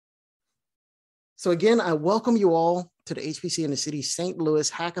So again, I welcome you all to the HPC in the City St. Louis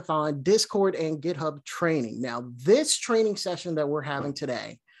Hackathon Discord and GitHub training. Now, this training session that we're having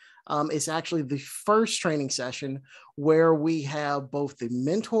today is actually the first training session where we have both the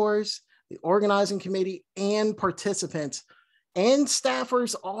mentors, the organizing committee, and participants and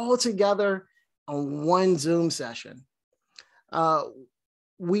staffers all together on one Zoom session.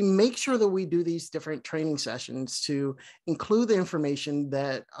 We make sure that we do these different training sessions to include the information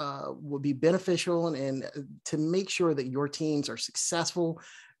that will be beneficial and to make sure that your teams are successful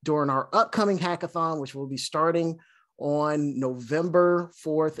during our upcoming hackathon, which will be starting on November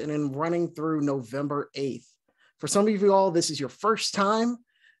 4th and then running through November 8th. For some of you all, this is your first time,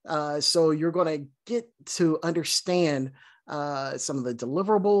 so you're going to get to understand some of the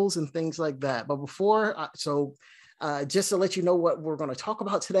deliverables and things like that. But before, just to let you know what we're going to talk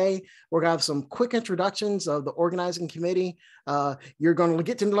about today, we're going to have some quick introductions of the organizing committee. You're going to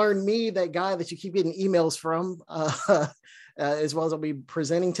get to learn me, that guy that you keep getting emails from, as well as I'll be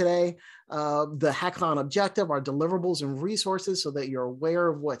presenting today. The hackathon objective, our deliverables and resources so that you're aware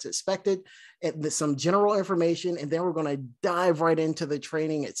of what's expected, and some general information. And then we're going to dive right into the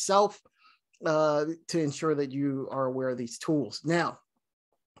training itself to ensure that you are aware of these tools. Now,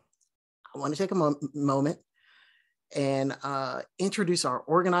 I want to take a moment and introduce our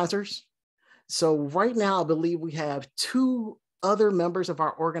organizers. So right now, I believe we have two other members of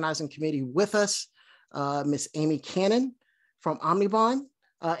our organizing committee with us, Miss Amy Cannon from Omnibon.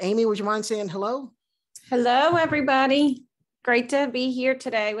 Amy, would you mind saying hello? Hello, everybody. Great to be here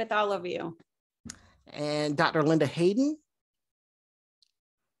today with all of you. And Dr. Linda Hayden.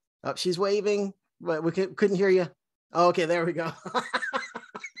 Oh, she's waving, but we couldn't hear you. Oh, okay, there we go.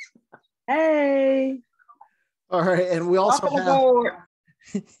 Hey. All right, and we also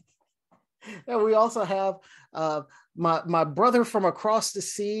have my brother from across the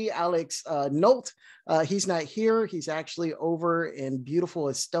sea, Alex Nolt. He's not here. He's actually over in beautiful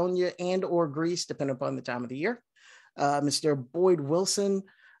Estonia and or Greece, depending upon the time of the year. Mr. Boyd Wilson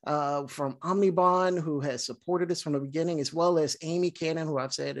from Omnibon, who has supported us from the beginning, as well as Amy Cannon, who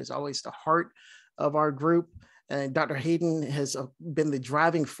I've said is always the heart of our group. And Dr. Hayden has been the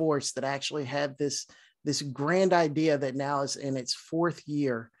driving force that actually had this grand idea that now is in its fourth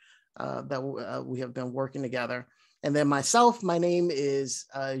year that we have been working together. And then myself, my name is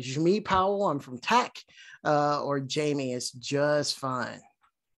Jimmy Powell. I'm from TAC, or Jamie is just fine.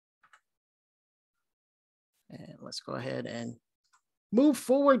 And let's go ahead and move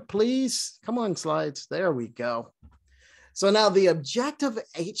forward, please. Come on, slides. There we go. So now the objective of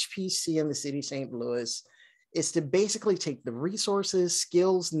HPC in the City of St. Louis is to basically take the resources,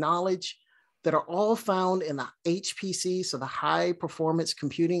 skills, knowledge that are all found in the HPC, so the high performance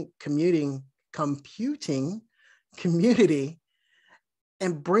computing community,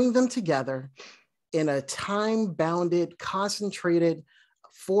 and bring them together in a time-bounded, concentrated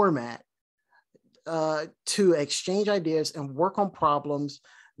format to exchange ideas and work on problems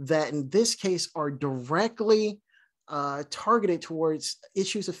that in this case are directly targeted towards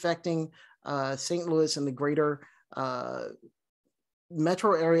issues affecting St. Louis and the greater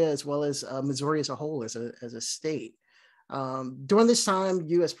metro area, as well as Missouri as a whole, as a state. During this time,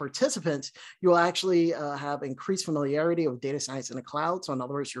 you as participants, you'll actually have increased familiarity with data science in the cloud. So in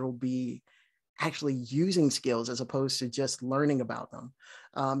other words, you'll be actually using skills as opposed to just learning about them.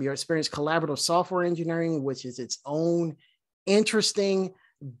 You'll experience collaborative software engineering, which is its own interesting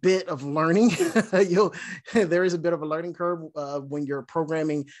bit of learning. There is a bit of a learning curve when you're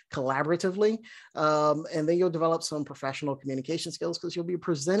programming collaboratively. And then you'll develop some professional communication skills because you'll be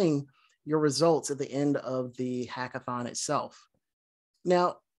presenting your results at the end of the hackathon itself.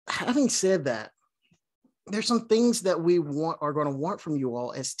 Now, having said that, there's some things that we are going to want from you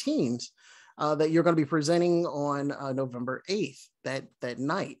all as teams that you're going to be presenting on November 8th, that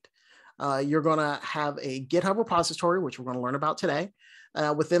night. You're going to have a GitHub repository, which we're going to learn about today.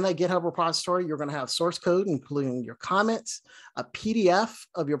 Within that GitHub repository, you're going to have source code, including your comments, a PDF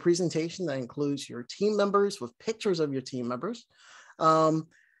of your presentation that includes your team members with pictures of your team members.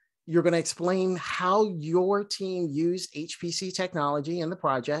 You're going to explain how your team used HPC technology in the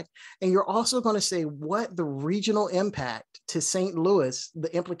project. And you're also going to say what the regional impact to St. Louis,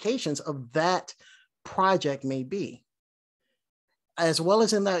 the implications of that project may be. As well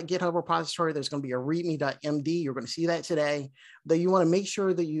as in that GitHub repository, there's going to be a readme.md. You're going to see that today, that you want to make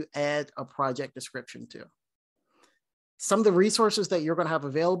sure that you add a project description to. Some of the resources that you're going to have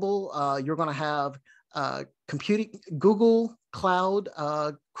available, you're going to have Google Cloud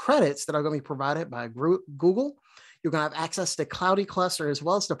credits that are going to be provided by Google. You're going to have access to Cloudy Cluster, as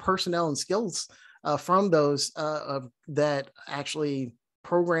well as the personnel and skills from those that actually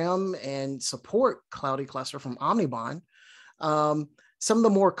program and support Cloudy Cluster from Omnibon. Some of the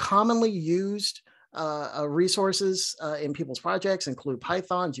more commonly used resources in people's projects include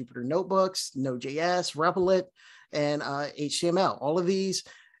Python, Jupyter Notebooks, Node.js, Replit, and HTML. All of these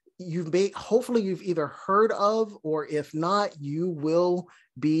hopefully you've either heard of, or if not, you will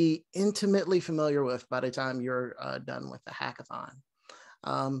be intimately familiar with by the time you're done with the hackathon.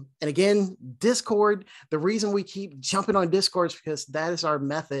 And again, Discord, the reason we keep jumping on Discord is because that is our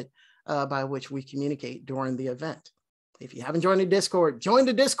method by which we communicate during the event. If you haven't joined the Discord, join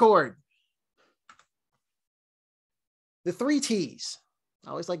the Discord. The 3 T's. I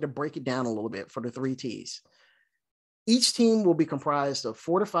always like to break it down a little bit for the 3 T's. Each team will be comprised of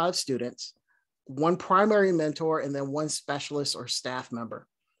 4 to 5 students, 1 primary mentor, and then 1 specialist or staff member.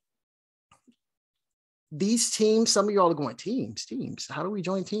 These teams, some of you all are going, teams, how do we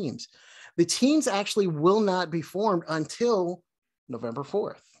join teams? The teams actually will not be formed until November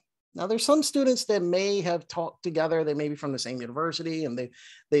 4th. Now, there's some students that may have talked together, they may be from the same university, and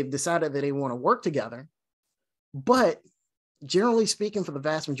they've decided that they want to work together. But generally speaking, for the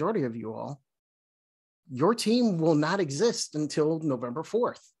vast majority of you all, your team will not exist until November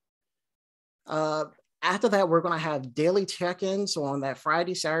 4th. After that, we're going to have daily check-ins on that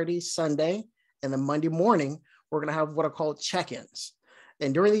Friday, Saturday, Sunday, and then Monday morning, we're going to have what are called check-ins.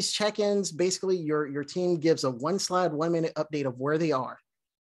 And during these check-ins, basically your team gives a 1-slide, 1-minute update of where they are.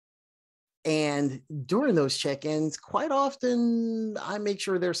 And during those check-ins, quite often, I make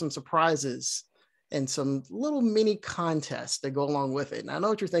sure there's some surprises and some little mini contests that go along with it. And I know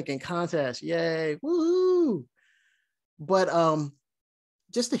what you're thinking, contest, yay, woohoo. But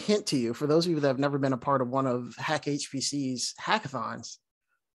just a hint to you, for those of you that have never been a part of one of Hack HPC's hackathons,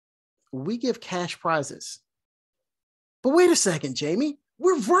 we give cash prizes. But wait a second, Jamie,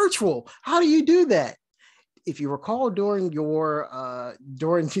 we're virtual. How do you do that? If you recall, during your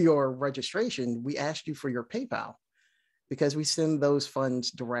registration, we asked you for your PayPal because we send those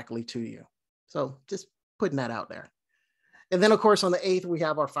funds directly to you. So just putting that out there. And then, of course, on the 8th, we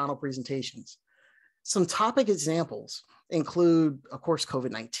have our final presentations. Some topic examples include, of course,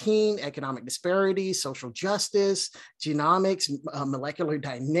 COVID-19, economic disparities, social justice, genomics, molecular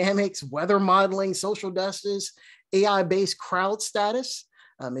dynamics, weather modeling, social justice, AI-based crowd status.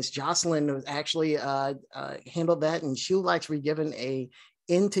 Ms. Jocelyn was actually handled that, and she will actually be given a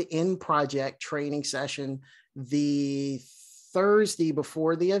end-to-end project training session the Thursday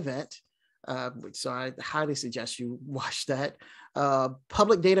before the event. So I highly suggest you watch that.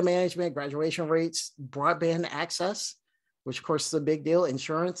 Public data management, graduation rates, broadband access, which of course is a big deal,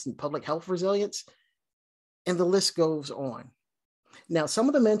 insurance and public health resilience, and the list goes on. Now, some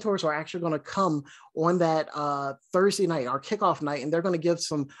of the mentors are actually going to come on that Thursday night, our kickoff night, and they're going to give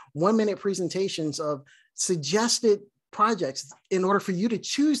some 1-minute presentations of suggested projects in order for you to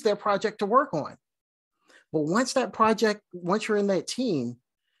choose their project to work on. But once you're in that team,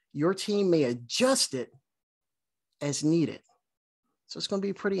 your team may adjust it as needed. So it's going to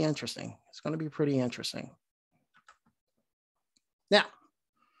be pretty interesting. Now,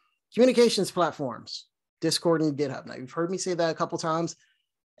 communications platforms, Discord and GitHub. Now, you've heard me say that a couple of times,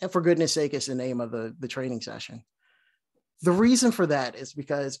 and for goodness sake, it's the name of the training session. The reason for that is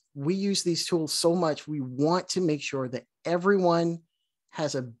because we use these tools so much, we want to make sure that everyone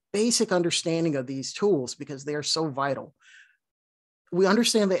has a basic understanding of these tools because they are so vital. We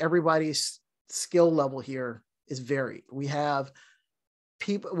understand that everybody's skill level here is varied. We have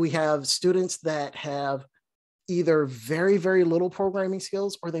students that have either very, very little programming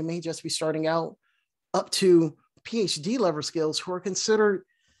skills, or they may just be starting out, up to PhD level skills who are considered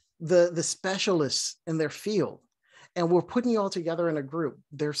the specialists in their field. And we're putting you all together in a group.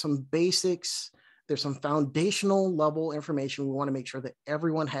 There's some basics, there's some foundational level information we want to make sure that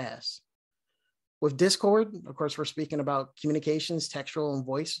everyone has. With Discord, of course, we're speaking about communications, textual, and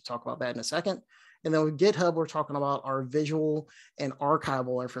voice. We'll talk about that in a second. And then with GitHub, we're talking about our visual and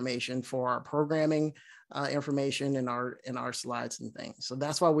archival information for our programming information in our slides and things. So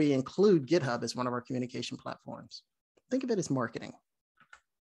that's why we include GitHub as one of our communication platforms. Think of it as marketing.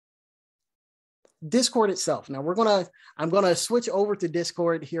 Discord itself. Now I'm gonna switch over to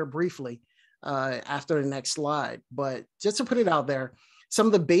Discord here briefly after the next slide, but just to put it out there, some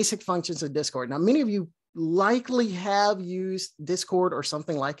of the basic functions of Discord. Now, many of you likely have used Discord or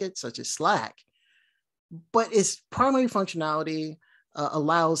something like it, such as Slack, but its primary functionality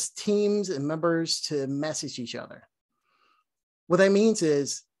allows teams and members to message each other. What that means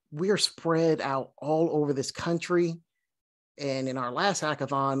is we are spread out all over this country, and in our last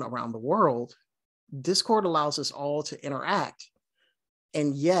hackathon around the world, Discord allows us all to interact,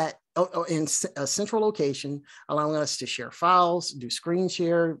 and yet in a central location, allowing us to share files, do screen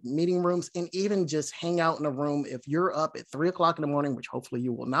share, meeting rooms, and even just hang out in a room. If you're up at 3 o'clock in the morning, which hopefully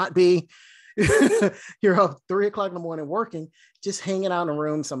you will not be, you're up 3 o'clock in the morning working, just hanging out in a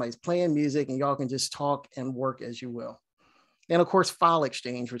room, somebody's playing music, and y'all can just talk and work as you will. And of course, file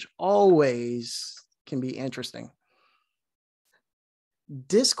exchange, which always can be interesting.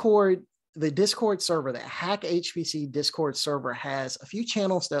 Discord, the Discord server, the Hack HPC Discord server, has a few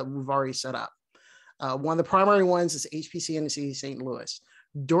channels that we've already set up. One of the primary ones is HPC in the city of St. Louis.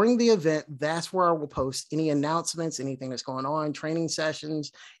 During the event, that's where I will post any announcements, anything that's going on, training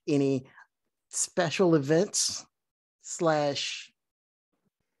sessions, any special events /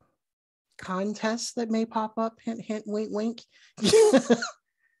 contests that may pop up, hint, hint, wink, wink.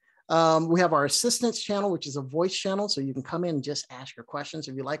 We have our assistance channel, which is a voice channel, so you can come in and just ask your questions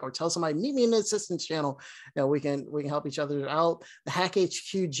if you like, or tell somebody, meet me in the assistance channel. You know, we can help each other out. The Hack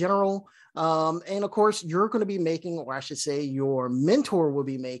HQ General, and of course, you're going to be making, or I should say, your mentor will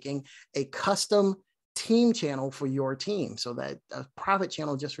be making a custom team channel for your team, so that a private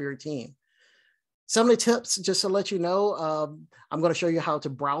channel just for your team. Some of the tips, just to let you know, I'm going to show you how to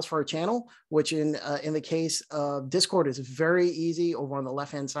browse for a channel, which in the case of Discord is very easy. Over on the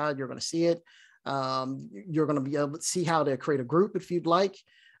left-hand side, you're going to see it. You're going to be able to see how to create a group if you'd like.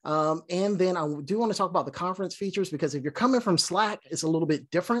 And then I do want to talk about the conference features, because if you're coming from Slack, it's a little bit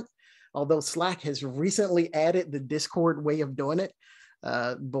different, although Slack has recently added the Discord way of doing it.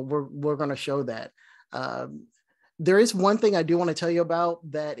 But we're going to show that. There is one thing I do want to tell you about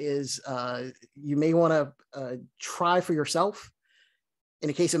that is you may want to try for yourself. In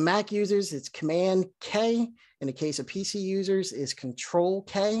the case of Mac users, it's Command K. In the case of PC users, it's Control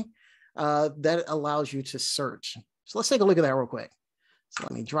K. That allows you to search. So let's take a look at that real quick. So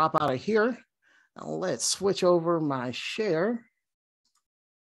let me drop out of here. Now let's switch over my share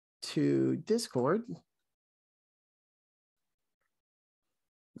to Discord.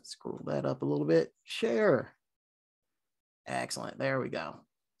 Let's scroll that up a little bit. Share. Excellent. There we go.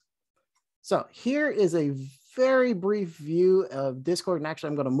 So here is a very brief view of Discord. And actually,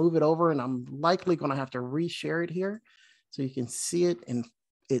 I'm going to move it over, and I'm likely going to have to reshare it here so you can see it in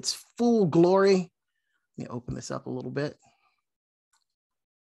its full glory. Let me open this up a little bit.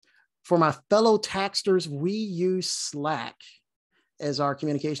 For my fellow taxsters, we use Slack as our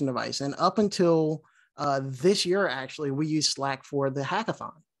communication device. And up until this year, actually, we use Slack for the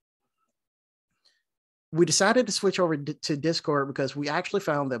hackathon. We decided to switch over to Discord because we actually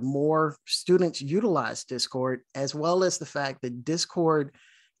found that more students utilize Discord, as well as the fact that Discord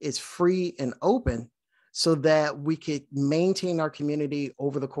is free and open, so that we could maintain our community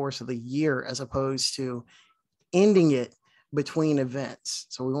over the course of the year, as opposed to ending it between events.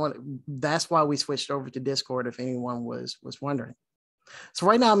 So that's why we switched over to Discord, if anyone was wondering. So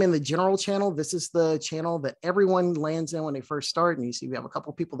right now I'm in the general channel. This is the channel that everyone lands in when they first start. And you see we have a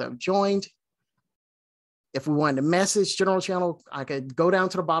couple of people that have joined. If we wanted to message general channel, I could go down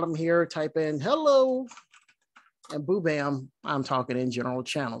to the bottom here, type in hello, and boo bam, I'm talking in general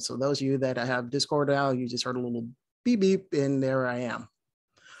channel. So those of you that have Discord now, you just heard a little beep beep, and there I am.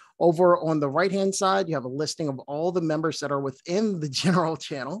 Over on the right-hand side, you have a listing of all the members that are within the general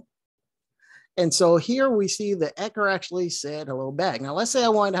channel. And so here we see that Edgar actually said hello back. Now, let's say I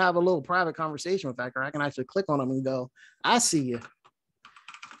wanted to have a little private conversation with Edgar. I can actually click on him and go, I see you.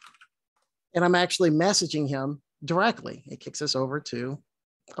 And I'm actually messaging him directly. It kicks us over to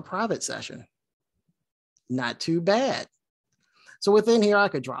a private session. Not too bad. So within here, I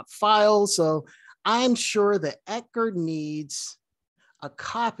could drop files. So I'm sure that Edgar needs a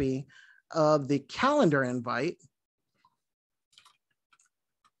copy of the calendar invite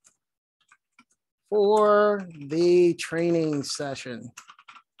for the training session.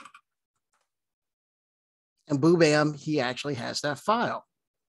 And boo bam, he actually has that file.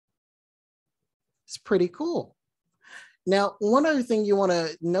 It's pretty cool. Now, one other thing you want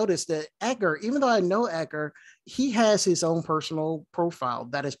to notice that Edgar, even though I know Edgar, he has his own personal profile.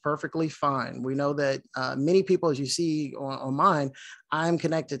 That is perfectly fine. We know that many people, as you see on mine, I'm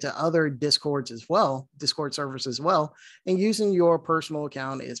connected to other Discords as well, Discord servers as well, and using your personal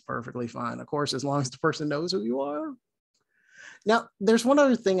account is perfectly fine. Of course, as long as the person knows who you are. Now, there's one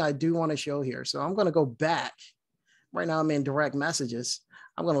other thing I do want to show here. So I'm going to go back. Right now, I'm in direct messages.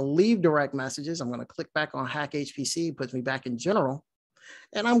 I'm going to leave direct messages. I'm going to click back on Hack HPC, puts me back in general.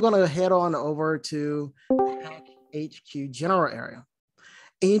 And I'm going to head on over to Hack HQ general area.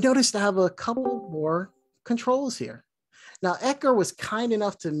 And you notice I have a couple more controls here. Now, Edgar was kind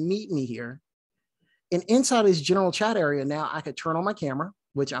enough to meet me here. And inside his general chat area, now I could turn on my camera,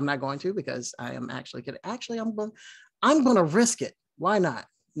 which I'm not going to because I am actually going to, I'm going to risk it. Why not?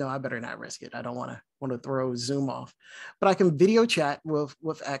 no, I better not risk it. I don't want to throw Zoom off, but I can video chat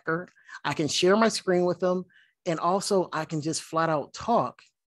with Edgar. I can share my screen with them. And also I can just flat out talk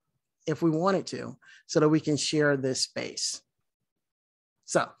if we wanted to, so that we can share this space.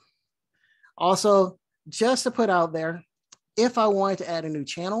 So also, just to put out there, if I wanted to add a new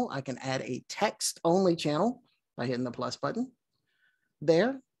channel, I can add a text only channel by hitting the plus button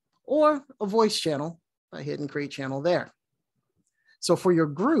there, or a voice channel by hitting create channel there. So for your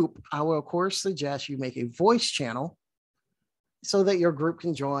group, I will of course suggest you make a voice channel so that your group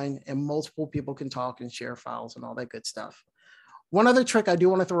can join and multiple people can talk and share files and all that good stuff. One other trick I do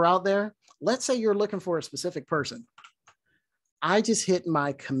want to throw out there, let's say you're looking for a specific person. I just hit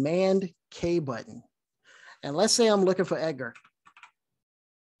my Command K button. And let's say I'm looking for Edgar.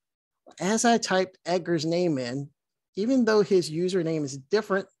 As I typed Edgar's name in, even though his username is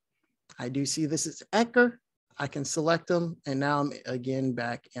different, I do see this is Edgar. I can select them, and now I'm again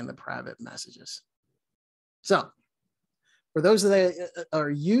back in the private messages. So for those that are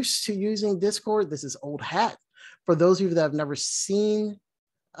used to using Discord, this is old hat. For those of you that have never seen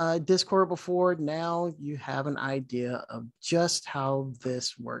Discord before, now you have an idea of just how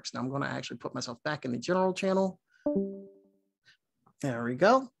this works. Now I'm going to actually put myself back in the general channel. There we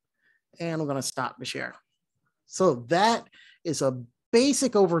go. And I'm going to stop the share. So that is a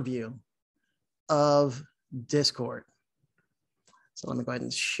basic overview of Discord. So let me go ahead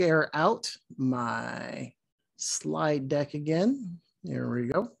and share out my slide deck again. Here we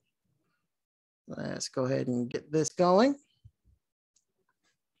go. Let's go ahead and get this going.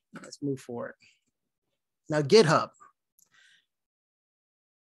 Let's move forward. Now, GitHub.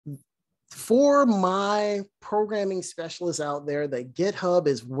 For my programming specialists out there, that GitHub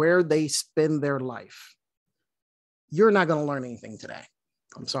is where they spend their life. You're not going to learn anything today.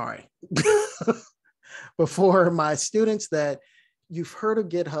 I'm sorry. But for my students that you've heard of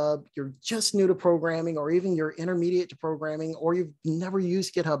GitHub, you're just new to programming, or even you're intermediate to programming, or you've never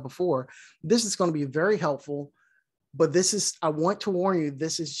used GitHub before, this is going to be very helpful. But this is, I want to warn you,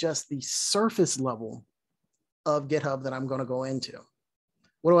 this is just the surface level of GitHub that I'm going to go into.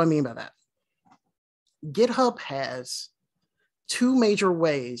 What do I mean by that? GitHub has two major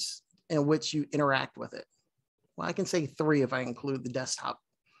ways in which you interact with it. Well, I can say three if I include the desktop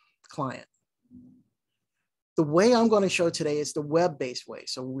client. The way I'm going to show today is the web-based way.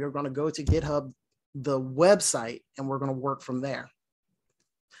 So we're going to go to GitHub, the website, and we're going to work from there.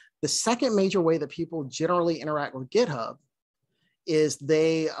 The second major way that people generally interact with GitHub is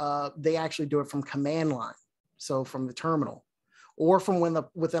they actually do it from command line. So from the terminal, or from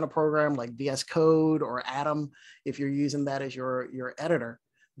within a program like VS Code or Atom, if you're using that as your editor.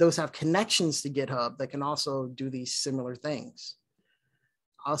 Those have connections to GitHub that can also do these similar things.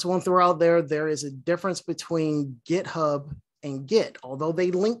 I also want to throw out there is a difference between GitHub and Git. Although they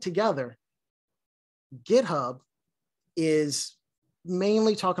link together, GitHub is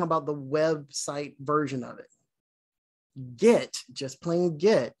mainly talking about the website version of it. Git, just plain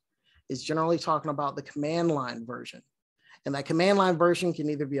Git, is generally talking about the command line version. And that command line version can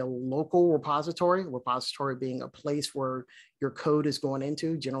either be a local repository being a place where your code is going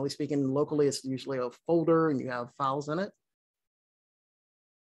into. Generally speaking, locally, it's usually a folder and you have files in it.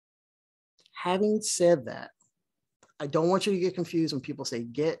 Having said that, I don't want you to get confused when people say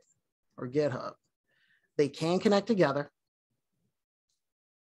Git or GitHub. They can connect together,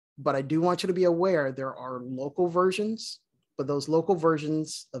 but I do want you to be aware there are local versions, but those local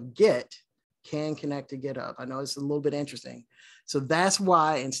versions of Git can connect to GitHub. I know it's a little bit interesting. So that's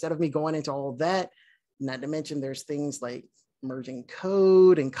why, instead of me going into all of that, not to mention there's things like merging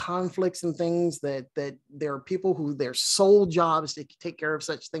code and conflicts and things that there are people who their sole job is to take care of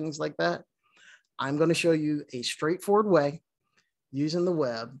such things like that. I'm going to show you a straightforward way using the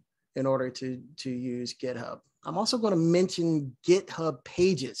web in order to use GitHub. I'm also going to mention GitHub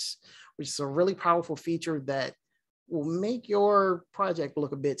Pages, which is a really powerful feature that will make your project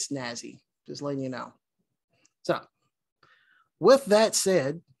look a bit snazzy, just letting you know. So with that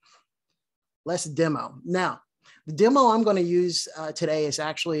said, let's demo. Now, the demo I'm going to use today is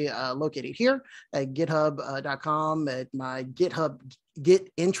actually located here at github.com at my GitHub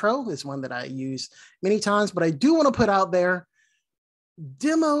Git intro is one that I use many times, but I do want to put out there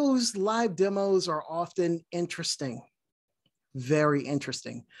demos, live demos are often interesting, very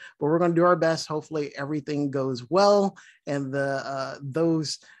interesting, but we're going to do our best. Hopefully everything goes well, and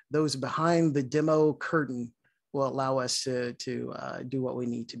those behind the demo curtain will allow us to do what we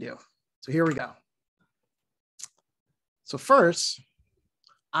need to do. So here we go. So first,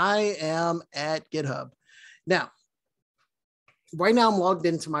 I am at GitHub. Now, right now I'm logged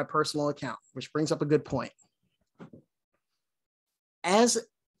into my personal account, which brings up a good point. As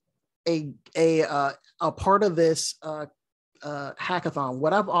a part of this hackathon,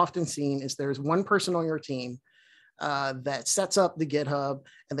 what I've often seen is there's one person on your team that sets up the GitHub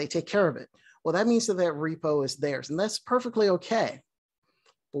and they take care of it. Well, that means that that repo is theirs, and that's perfectly okay.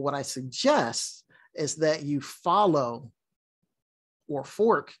 But what I suggest is that you follow or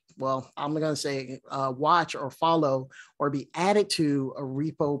fork, well, I'm going to say watch or follow or be added to a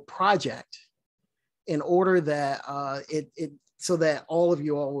repo project in order that so that all of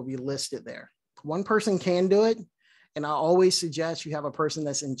you all will be listed there. One person can do it. And I always suggest you have a person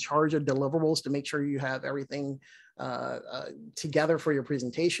that's in charge of deliverables to make sure you have everything together for your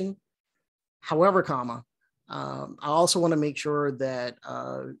presentation. However, I also want to make sure that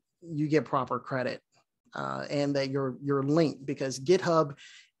you get proper credit and that you're linked, because GitHub,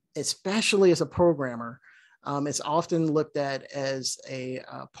 especially as a programmer, it's often looked at as a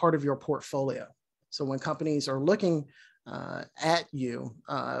part of your portfolio. So when companies are looking at you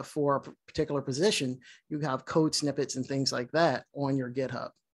for a particular position, you have code snippets and things like that on your GitHub.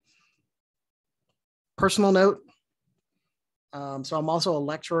 Personal note, so I'm also a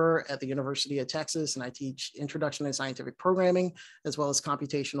lecturer at the University of Texas, and I teach Introduction to Scientific Programming, as well as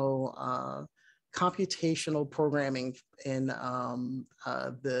computational programming in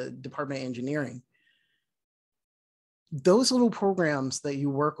the Department of Engineering. Those little programs that you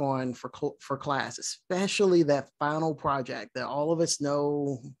work on for class, especially that final project that all of us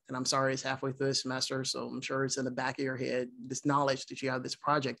know, and I'm sorry, it's halfway through the semester, so I'm sure it's in the back of your head, this knowledge that you have this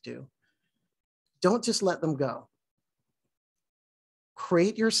project to, don't just let them go.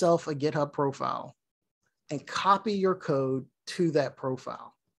 Create yourself a GitHub profile and copy your code to that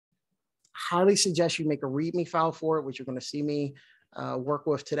profile. Highly suggest you make a README file for it, which you're going to see me work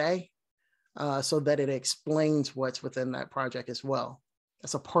with today, so that it explains what's within that project as well.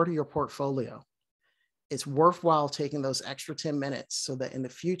 That's a part of your portfolio. It's worthwhile taking those extra 10 minutes so that in the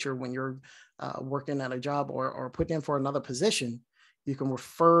future, when you're working at a job or putting in for another position, you can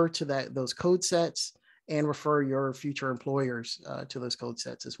refer to those code sets and refer your future employers to those code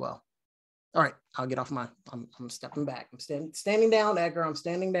sets as well. All right, I'll get off I'm stepping back. I'm standing down, Edgar, I'm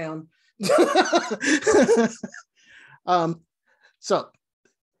standing down. So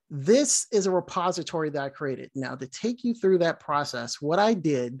this is a repository that I created. Now, to take you through that process, what I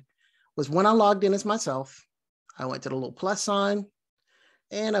did was when I logged in as myself, I went to the little plus sign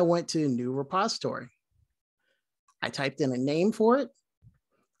and I went to new repository. I typed in a name for it,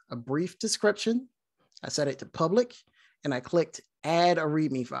 a brief description. I set it to public and I clicked add a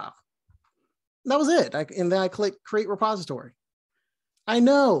README file. That was it. And then I clicked create repository. I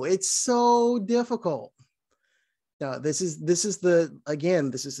know it's so difficult. No, this is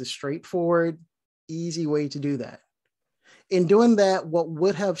the straightforward, easy way to do that. In doing that, what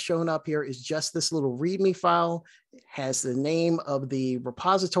would have shown up here is just this little README file. It has the name of the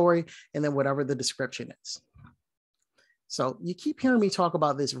repository and then whatever the description is. So you keep hearing me talk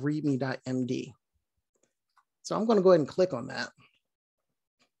about this readme.md. So I'm going to go ahead and click on that.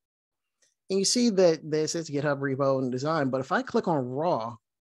 And you see that this is GitHub repo and design, but if I click on raw,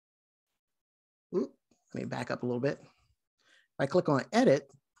 let me back up a little bit. If I click on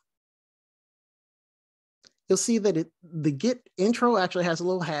edit, you'll see that the Git intro actually has a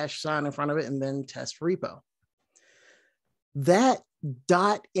little hash sign in front of it and then test repo. That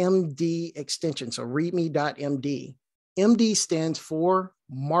 .md extension, so readme.md, MD stands for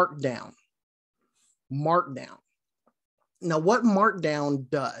Markdown. Markdown. Now, what Markdown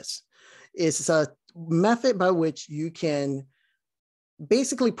does is a method by which you can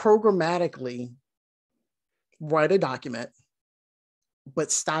basically programmatically write a document, but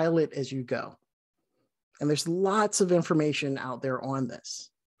style it as you go. And there's lots of information out there on this.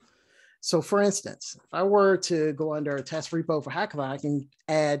 So for instance, if I were to go under a test repo for Hackathon, I can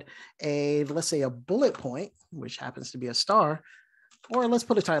add let's say a bullet point, which happens to be a star, or let's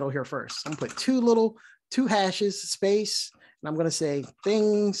put a title here first. I'm gonna put two hashes, space, and I'm gonna say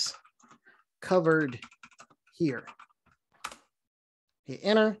things covered here. Hit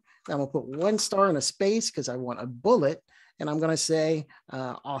enter. I'm gonna put one star and a space because I want a bullet, and I'm gonna say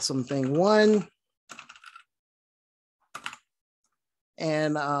awesome thing one.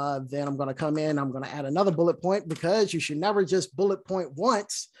 And then I'm gonna come in, I'm gonna add another bullet point because you should never just bullet point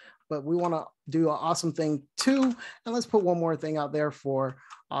once, but we wanna do an awesome thing two. And let's put one more thing out there for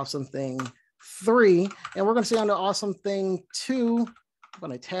awesome thing three. And we're gonna say on the awesome thing two, I'm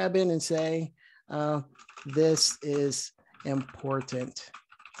gonna tab in and say, this is important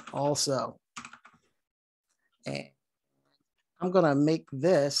also. And I'm gonna make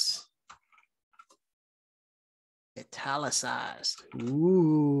this italicized.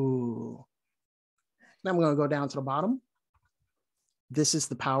 Ooh. Now I'm gonna go down to the bottom. This is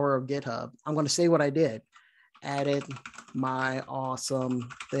the power of GitHub. I'm going to say what I did. Added my awesome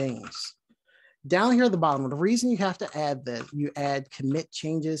things. Down here at the bottom, the reason you have to add this, you add commit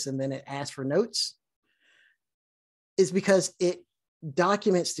changes and then it asks for notes, is because it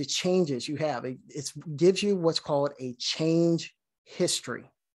documents the changes you have. It gives you what's called a change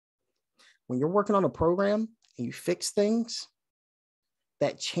history. When you're working on a program and you fix things,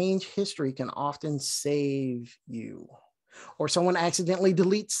 that change history can often save you. Or someone accidentally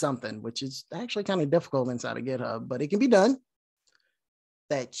deletes something, which is actually kind of difficult inside of GitHub, but it can be done.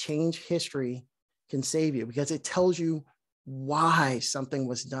 That change history can save you because it tells you why something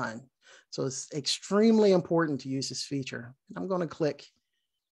was done. So it's extremely important to use this feature. I'm going to click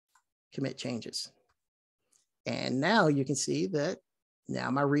commit changes. And now you can see that now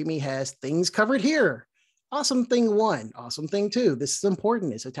my README has things covered here. Awesome thing 1, awesome thing 2. This is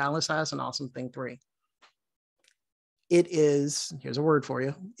important. It's italicized, and awesome thing 3. It is, here's a word for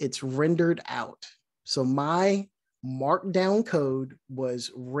you, it's rendered out. So my markdown code was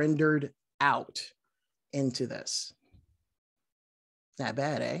rendered out into this. Not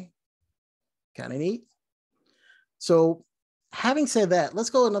bad, eh? Kind of neat. So having said that, let's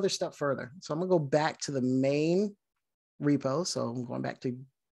go another step further. So I'm gonna go back to the main repo. So I'm going back to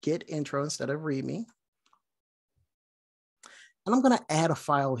Git intro instead of README. And I'm gonna add a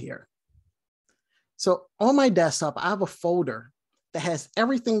file here. So on my desktop, I have a folder that has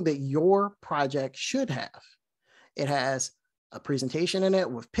everything that your project should have. It has a presentation in it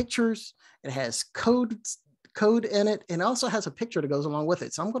with pictures. It has code in it, and it also has a picture that goes along with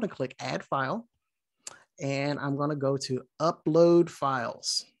it. So I'm going to click Add File, and I'm going to go to Upload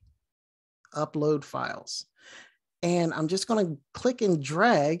Files. Upload Files. And I'm just going to click and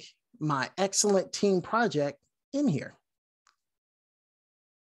drag my excellent team project in here.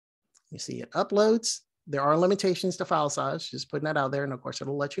 You see it uploads. There are limitations to file size, just putting that out there. And of course,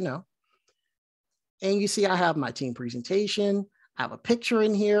 it'll let you know. And you see I have my team presentation. I have a picture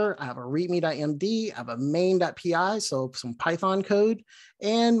in here. I have a readme.md. I have a main.py, so some Python code,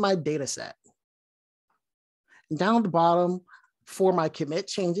 and my data set. And down at the bottom for my commit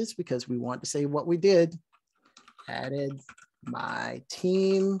changes, because we want to say what we did, added my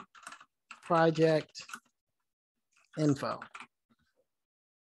team project info.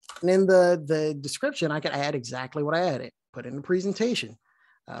 And in the description, I could add exactly what I added. Put in the presentation.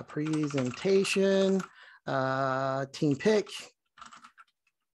 Team pick,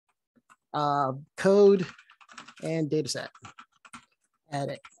 code, and data set. Add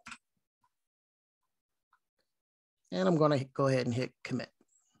it. And I'm going to go ahead and hit commit.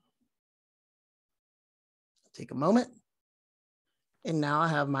 Take a moment. And now I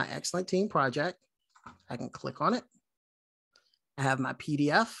have my excellent team project. I can click on it. I have my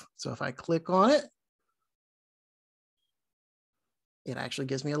PDF. So if I click on it, it actually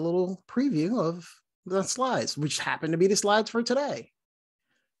gives me a little preview of the slides, which happen to be the slides for today.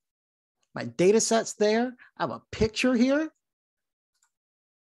 My data set's there. I have a picture here.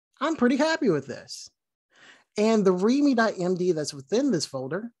 I'm pretty happy with this. And the readme.md that's within this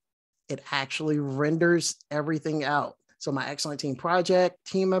folder, it actually renders everything out. So my excellent team project,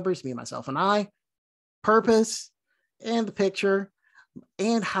 team members, me, myself, and I, purpose, and the picture,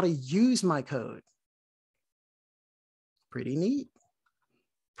 and how to use my code. Pretty neat.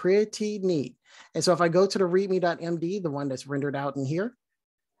 Pretty neat. And so if I go to the readme.md, the one that's rendered out in here,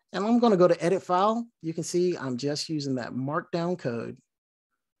 and I'm going to go to edit file, you can see I'm just using that markdown code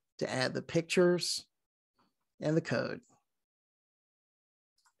to add the pictures and the code.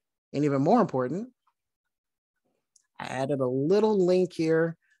 And even more important, I added a little link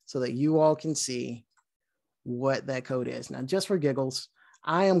here so that you all can see what that code is. Now, just for giggles,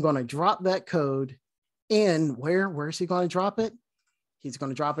 I am going to drop that code in where's he going to drop it? He's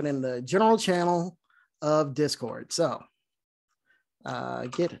going to drop it in the general channel of Discord. So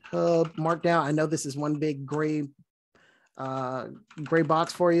GitHub Markdown. I know this is one big gray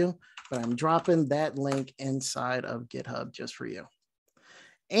box for you, but I'm dropping that link inside of GitHub just for you.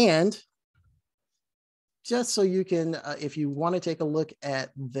 And just so you can, if you want to take a look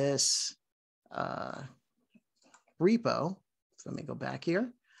at this repo, so let me go back here.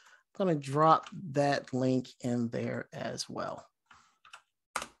 I'm going to drop that link in there as well.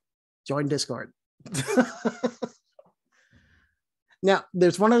 Join Discord. Now,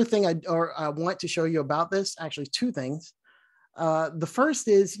 there's one other thing I want to show you about this, actually two things. The first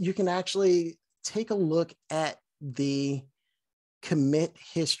is you can actually take a look at the commit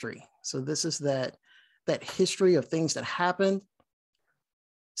history. So this is that history of things that happened.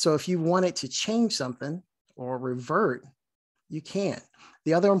 So if you wanted to change something or revert, you can.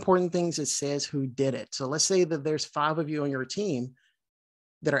 The other important things, it says who did it. So let's say that there's 5 of you on your team.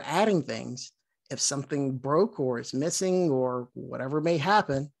 that are adding things. If something broke or is missing or whatever may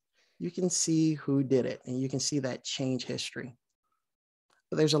happen, you can see who did it and you can see that change history.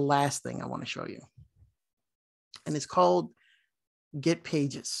 But there's a last thing I want to show you, and it's called Get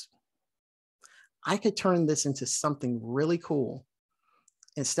Pages. I could turn this into something really cool.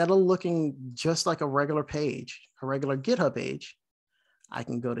 Instead of looking just like a regular page, a regular GitHub page, I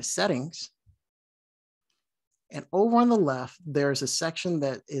can go to settings. And over on the left, there's a section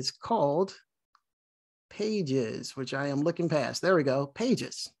that is called Pages, which I am looking past. There we go,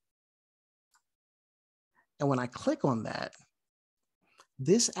 Pages. And when I click on that,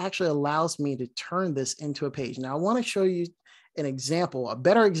 this actually allows me to turn this into a page. Now I want to show you an example, a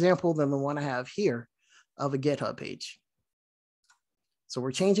better example than the one I have here of a GitHub page. So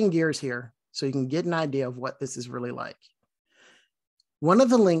we're changing gears here so you can get an idea of what this is really like. One of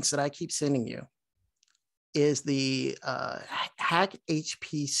the links that I keep sending you is the Hack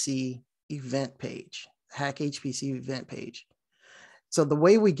HPC event page, Hack HPC event page. So the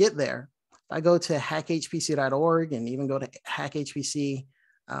way we get there, if I go to hackhpc.org and even go to Hack HPC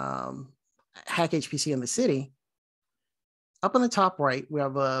in the city, up on the top right, we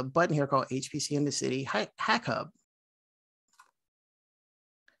have a button here called HPC in the City Hack Hub.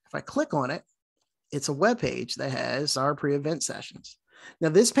 If I click on it, it's a web page that has our pre-event sessions. Now,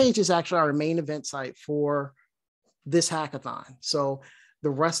 this page is actually our main event site for this hackathon. So the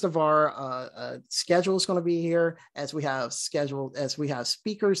rest of our schedule is going to be here as we have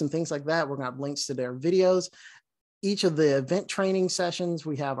speakers and things like that. We're going to have links to their videos. Each of the event training sessions,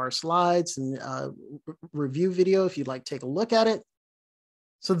 we have our slides and review video if you'd like to take a look at it.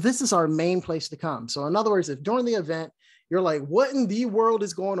 So this is our main place to come. So in other words, if during the event, you're like, what in the world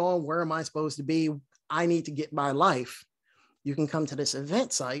is going on? Where am I supposed to be? I need to get my life. You can come to this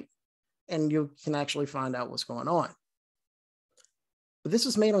event site and you can actually find out what's going on. But this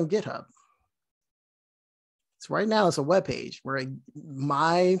was made on GitHub. So right now it's a web page where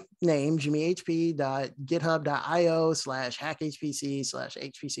my name,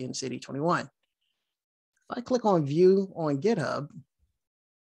 jimmyhp.github.io/hackhpc/HPC in City21. If I click on view on GitHub,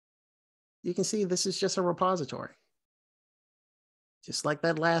 you can see this is just a repository, just like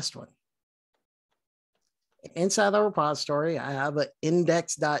that last one. Inside the repository, I have an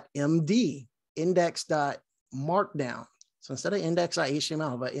index.md, index.markdown. So instead of index.html,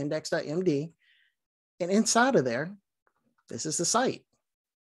 I have an index.md. And inside of there, this is the site.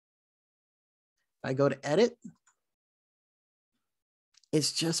 I go to edit.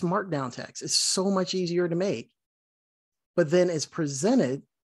 It's just markdown text. It's so much easier to make. But then it's presented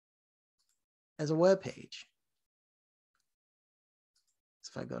as a web page.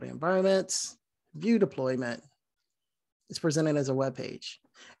 So if I go to environments, view deployment, it's presented as a web page.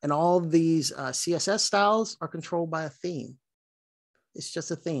 And all of these CSS styles are controlled by a theme. It's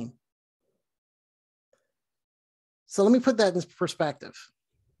just a theme. So let me put that in perspective.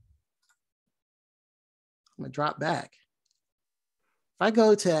 I'm gonna drop back. If I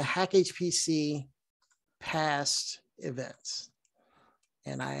go to Hack HPC past events,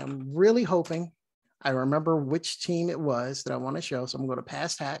 and I am really hoping I remember which team it was that I want to show. So I'm going to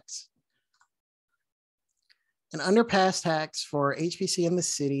past hacks. And under past hacks for HPC in the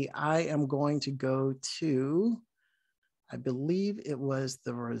city, I am going to go to, I believe it was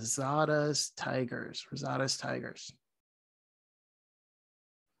the Rosadas Tigers.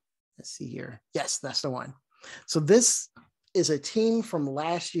 Let's see here. Yes, that's the one. So this is a team from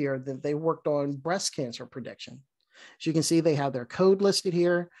last year that they worked on breast cancer prediction. As you can see, they have their code listed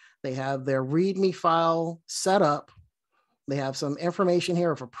here. They have their README file set up. They have some information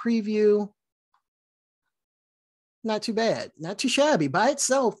here of a preview. Not too bad, not too shabby. By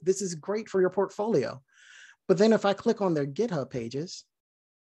itself, this is great for your portfolio. But then if I click on their GitHub pages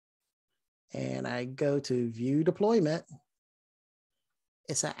and I go to view deployment,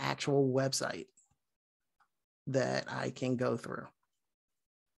 it's an actual website that I can go through.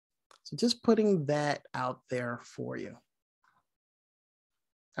 So just putting that out there for you.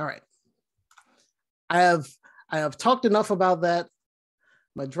 All right. I have talked enough about that.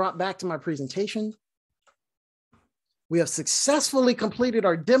 I'm going to drop back to my presentation. We have successfully completed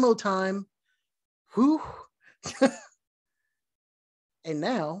our demo time. Whew. And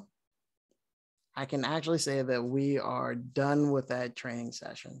now I can actually say that we are done with that training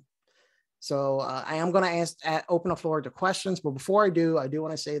session. So I am going to open the floor to questions, but before I do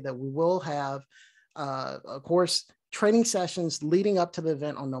want to say that we will have, of course, training sessions leading up to the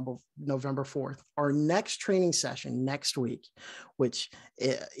event on November 4th. Our next training session next week, which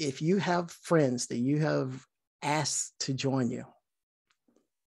if you have friends that you have asked to join you,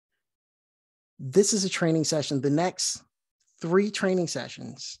 this is a training session. The next 3 training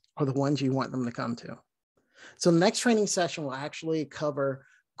sessions are the ones you want them to come to. So the next training session will actually cover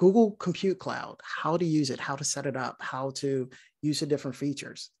Google Compute Cloud, how to use it, how to set it up, how to use the different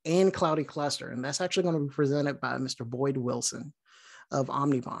features, and Cloudy Cluster. And that's actually going to be presented by Mr. Boyd Wilson of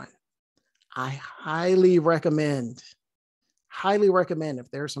Omnibond. I highly recommend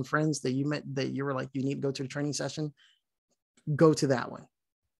if there are some friends that you met that you were like, you need to go to the training session, go to that one.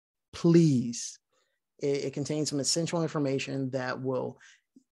 Please. It contains some essential information that will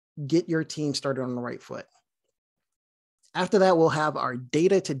get your team started on the right foot. After that, we'll have our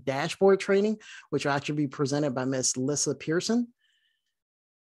data to dashboard training, which will actually be presented by Ms. Lissa Pearson.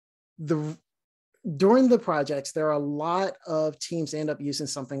 During the projects, there are a lot of teams that end up using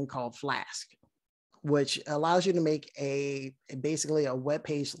something called Flask, which allows you to make basically a web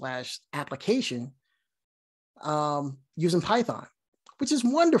page / application using Python, which is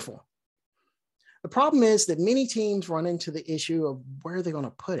wonderful. The problem is that many teams run into the issue of where they're going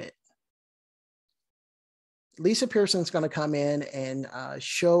to put it. Lisa Pearson's going to come in and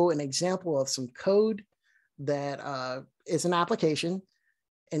show an example of some code that is an application,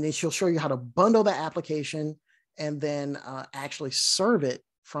 and then she'll show you how to bundle the application and then actually serve it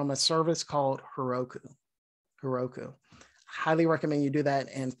from a service called Heroku. Highly recommend you do that.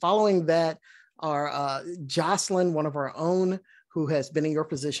 And following that are Jocelyn, one of our own, who has been in your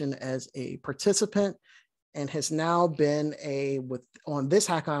position as a participant and has now been on this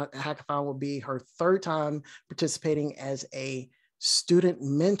hackathon will be her 3rd time participating as a student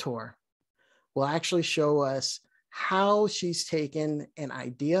mentor, will actually show us how she's taken an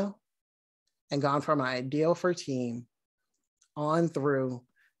idea and gone from an idea for a team on through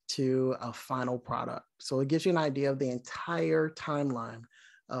to a final product. So it gives you an idea of the entire timeline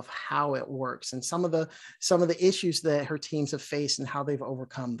of how it works and some of the issues that her teams have faced and how they've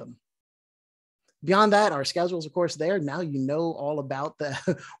overcome them. Beyond that, our schedule is, of course, there. Now you know all about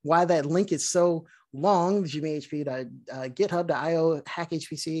why that link is so long, github.io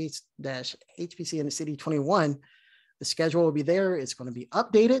hack-HPC-HPC in the SC21. The schedule will be there. It's going to be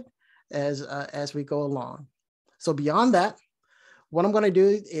updated as we go along. So beyond that, what I'm going to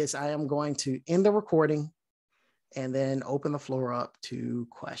do is I am going to end the recording and then open the floor up to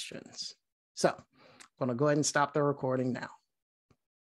questions. So I'm going to go ahead and stop the recording now.